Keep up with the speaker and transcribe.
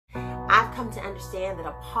come to understand that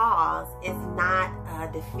a pause is not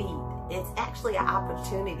a defeat. It's actually an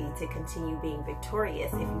opportunity to continue being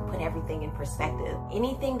victorious if you put everything in perspective.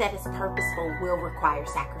 Anything that is purposeful will require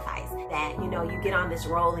sacrifice. That, you get on this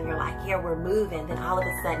roll and you're like, yeah, we're moving, then all of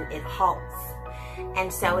a sudden it halts.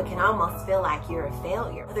 And so it can almost feel like you're a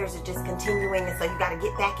failure. Others are just continuing, and so you got to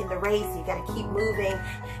get back in the race. You got to keep moving.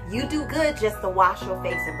 You do good just to wash your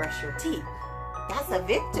face and brush your teeth. That's a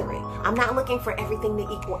victory. I'm not looking for everything to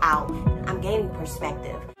equal out. I'm gaining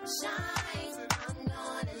perspective.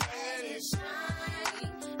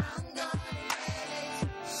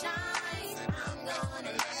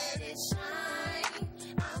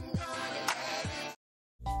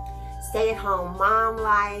 Stay-at-home mom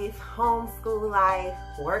life, homeschool life,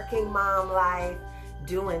 working mom life,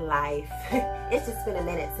 doing life. It's just been a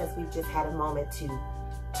minute since we've just had a moment to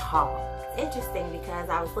talk. It's interesting because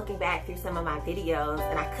I was looking back through some of my videos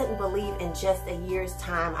and I couldn't believe in just a year's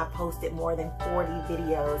time I posted more than 40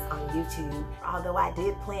 videos on YouTube. Although I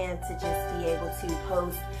did plan to just be able to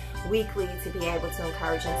post weekly to be able to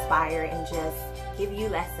encourage, inspire, and just give you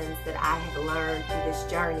lessons that I have learned through this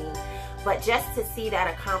journey. But just to see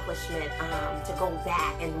that accomplishment, to go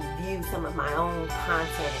back and review some of my own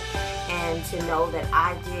content and to know that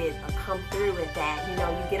I did come through with that, you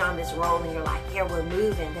get on this roll and you're like, yeah, we're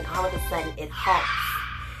moving, then all of a sudden it halts.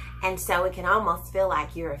 And so it can almost feel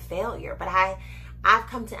like you're a failure. But I've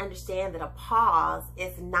come to understand that a pause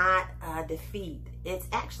is not a defeat. It's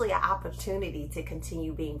actually an opportunity to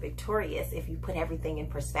continue being victorious if you put everything in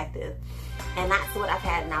perspective. And that's what I've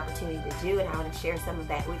had an opportunity to do, and I want to share some of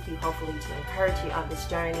that with you, hopefully to encourage you on this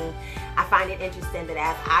journey. I find it interesting that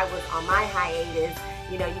as I was on my hiatus,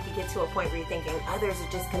 you could get to a point where you're thinking others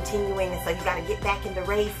are just continuing, and so you got to get back in the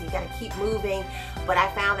race, you got to keep moving. But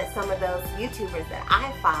I found that some of those YouTubers that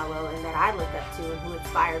I follow and that I look up to and who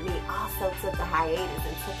inspire me also took a hiatus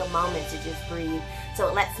and took a moment to just breathe. So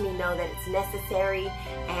it lets me know that it's necessary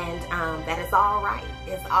and that it's all right.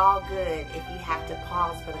 It's all good if you have to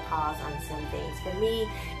pause for the cause on some things. For me,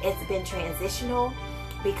 it's been transitional,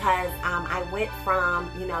 because I went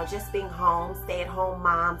from, just being home, stay-at-home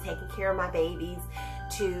mom, taking care of my babies,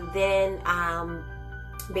 to then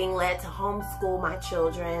being led to homeschool my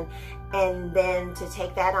children, and then to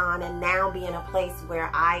take that on and now be in a place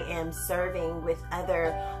where I am serving with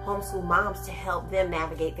other homeschool moms to help them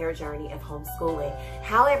navigate their journey of homeschooling.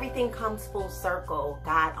 How everything comes full circle,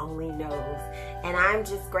 God only knows. And I'm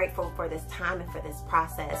just grateful for this time and for this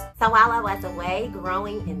process. So while I was away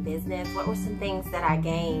growing in business, what were some things that I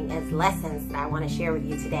gained as lessons that I want to share with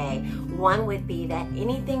you today? One would be that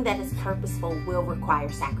anything that is purposeful will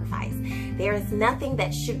require sacrifice. There is nothing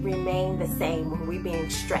that should remain the same when we're being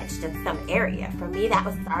stretched in some area. For me, that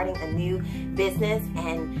was starting a new business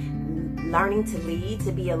and learning to lead,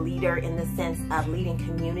 to be a leader in the sense of leading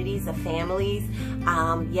communities of families.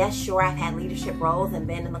 Yes, sure, I've had leadership roles and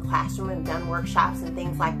been in the classroom and done workshops and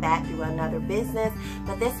things like that through another business,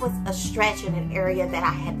 but this was a stretch in an area that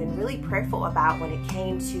I had been really prayerful about when it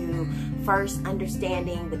came to first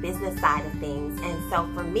understanding the business side of things. And so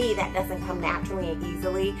for me, that doesn't come naturally and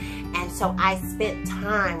easily. And so I spent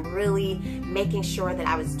time really making sure that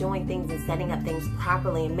I was doing things and setting up things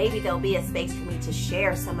properly. And maybe there'll be a space for me to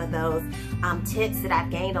share some of those tips that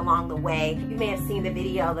I've gained along the way. You may have seen the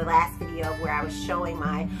video, the last video, where I was showing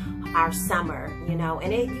our summer,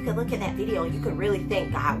 and you could look at that video and you could really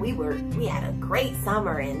think, God, we had a great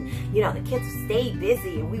summer, and the kids stayed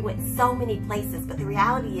busy and we went so many places. But the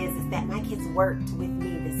reality is that my kids worked with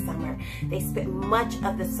me this summer. They spent much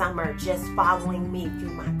of the summer just following me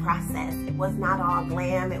through my process. It was not all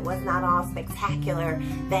glam, it was not all spectacular.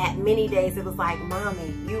 That many days it was like,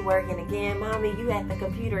 Mommy, you working again? Mommy, you at the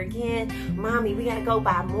computer again? Mommy, we gotta go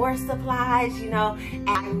buy more supplies, And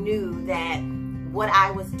I knew that what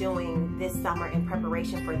I was doing this summer in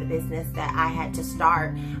preparation for the business that I had to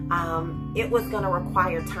start, it was going to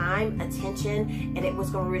require time, attention, and it was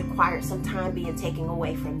going to require some time being taken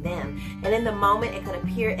away from them. And in the moment, it could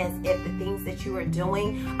appear as if the things that you are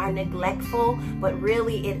doing are neglectful, but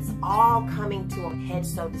really it's all coming to a head,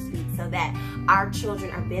 so to speak, so that our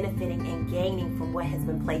children are benefiting and gaining from what has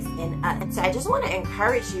been placed in us. And so I just want to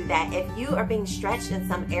encourage you that if you are being stretched in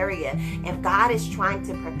some area, if God is trying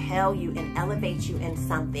to propel you and elevate you in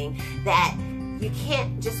something, that you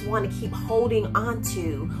can't just want to keep holding on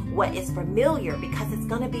to what is familiar, because it's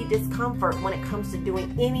going to be discomfort when it comes to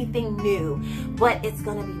doing anything new, but it's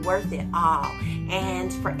going to be worth it all.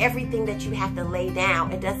 And for everything that you have to lay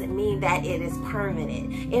down, it doesn't mean that it is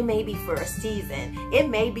permanent. It may be for a season. It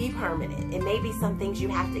may be permanent. It may be some things you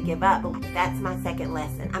have to give up, but that's my second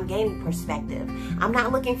lesson. I'm gaining perspective. I'm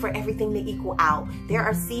not looking for everything to equal out. There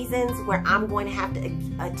are seasons where I'm going to have to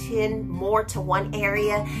attend more to one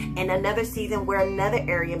area, and another season where another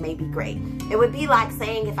area may be great. It would be like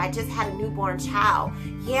saying if I just had a newborn child,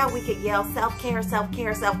 yeah, we could yell self-care,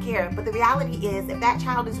 self-care, self-care, but the reality is if that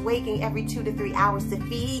child is waking every 2 to 3 hours to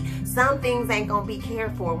feed, some things ain't gonna be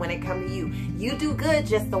cared for when it comes to you. You do good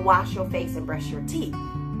just to wash your face and brush your teeth.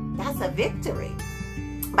 That's a victory.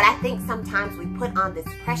 But I think sometimes we put on this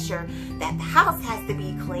pressure that the house has to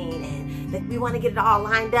be clean and that we want to get it all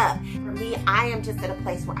lined up. For me, I am just at a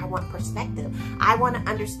place where I want perspective. I want to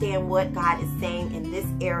understand what God is saying in this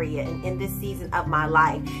area and in this season of my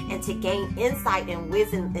life, and to gain insight and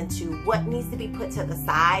wisdom into what needs to be put to the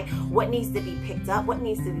side, what needs to be picked up, what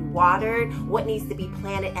needs to be watered, what needs to be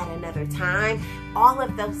planted at another time. All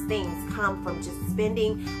of those things come from just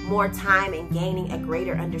spending more time and gaining a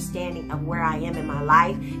greater understanding of where I am in my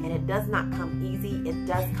life. And it does not come easy. It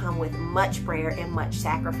does come with much prayer and much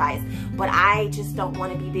sacrifice. But I just don't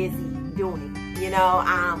want to be busy doing it. You know,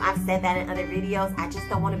 I've said that in other videos. I just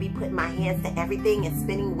don't want to be putting my hands to everything and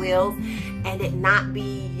spinning wheels and it not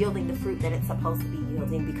be yielding the fruit that it's supposed to be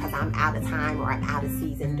yielding because I'm out of time or I'm out of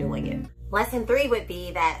season doing it. Lesson 3 would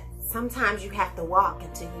be that sometimes you have to walk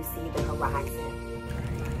until you see the horizon.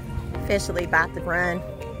 Officially about to run.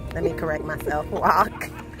 Let me correct myself.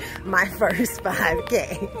 Walk. My first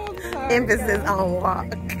 5K. Emphasis on walk.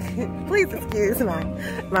 Please excuse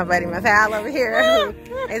my buddy, my pal over here who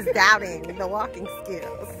is doubting the walking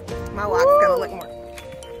skills. My walk's gonna look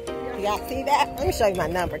more. Y'all see that? Let me show you my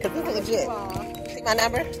number because this is legit. See my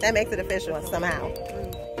number? That makes it official somehow.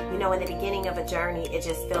 You know, in the beginning of a journey, it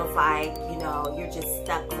just feels like, you know, you're just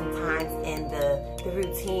stuck sometimes in the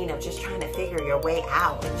routine of just trying to figure your way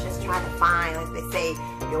out and just trying to find, as they say,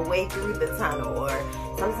 your way through the tunnel. Or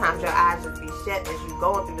sometimes your eyes just be shut as you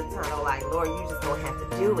going through the tunnel, like, Lord, you just gonna have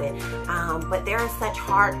to do it. But there are such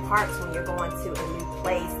hard parts when you're going to a new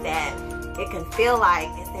place that it can feel like,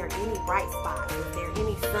 is there any bright spots? Is there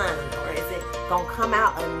any sun? Or is it gonna come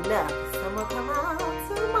out enough? Some will come out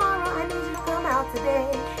tomorrow. I need you to come out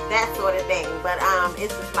today. That sort of thing. But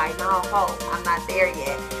it's just like, no hope. I'm not there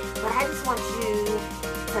yet. But I just want you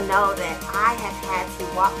to know that I have had to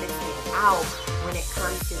walk this thing out when it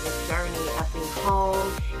comes to this journey of being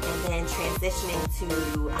home and then transitioning to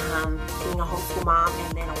being a homeschool mom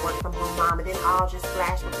and then a work from home mom. It didn't all just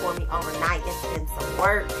flash before me overnight. It's been some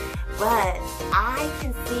work. But I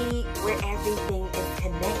can see where everything is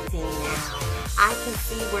connecting now. I can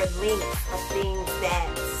see where links of things that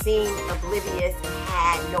seemed oblivious and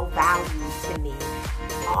had no value to me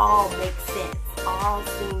all make sense. All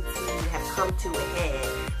seem to have come to a head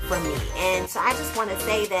for me. And so I just want to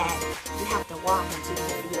say that you have to walk until you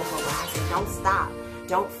see the horizon. Don't stop.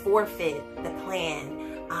 Don't forfeit the plan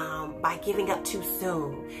by giving up too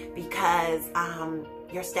soon, because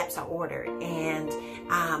your steps are ordered. And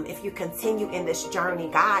if you continue in this journey,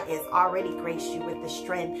 God has already graced you with the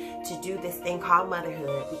strength to do this thing called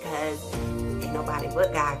motherhood, because ain't nobody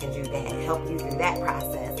but God can do that, help you through that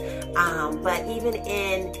process. But even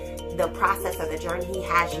in the process of the journey He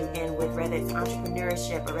has you in, with whether it's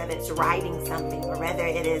entrepreneurship or whether it's writing something or whether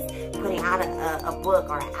it is putting out a book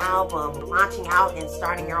or an album, launching out and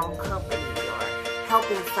starting your own company, or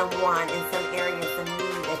helping someone in some areas of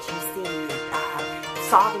need that you see,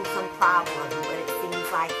 solving some problem, but it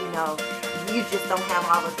seems like, you know, you just don't have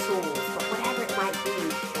all the tools. But whatever it might be,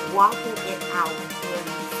 walking it out until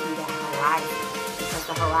you see that horizon, because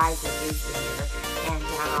the horizon is there, and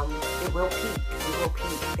it will peak. It will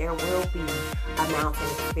peak. There will be a mountain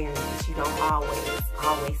experience. You don't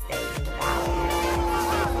always stay in the valley.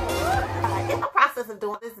 In the process of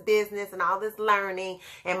doing this business and all this learning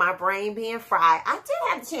and my brain being fried, I did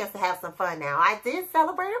have the chance to have some fun now. I did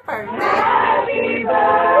celebrate a birthday. Happy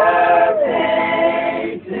birthday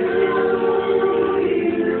to you.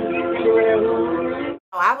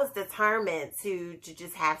 So I was determined to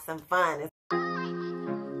just have some fun.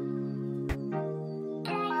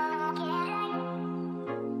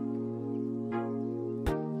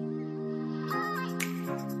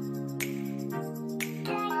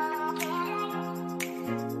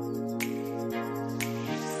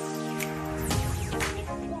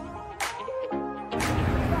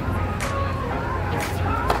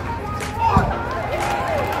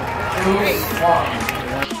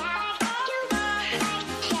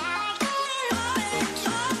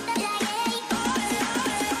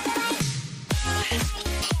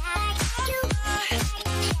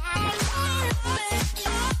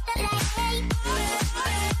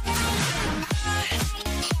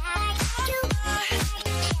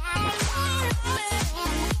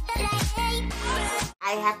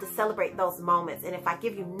 have to celebrate those moments. And if I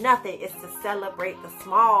give you nothing, it's to celebrate the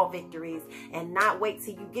small victories and not wait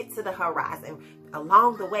till you get to the horizon.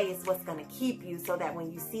 Along the way is what's going to keep you, so that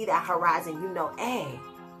when you see that horizon, you know, hey,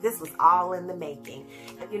 this was all in the making.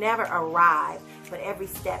 You never arrive, but every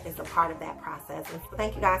step is a part of that process. And so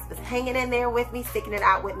thank you guys for hanging in there with me, sticking it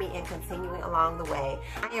out with me, and continuing along the way.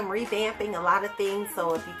 I am revamping a lot of things,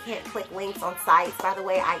 so if you can't click links on sites, by the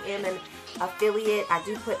way, I am an affiliate. I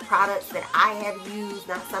do put products that I have used,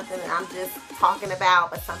 not something that I'm just talking about,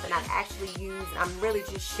 but something I've actually used. And I'm really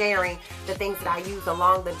just sharing the things that I use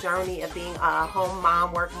along the journey of being a home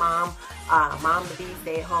mom, work mom, mom to be,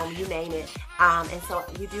 stay at home, you name it. And so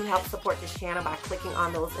you do help support this channel by clicking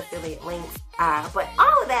on those affiliate links. But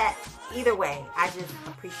all of that, either way, I just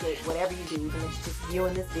appreciate whatever you do, even if it's just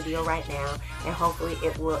viewing this video right now, and hopefully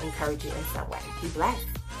it will encourage you in some way. Be blessed.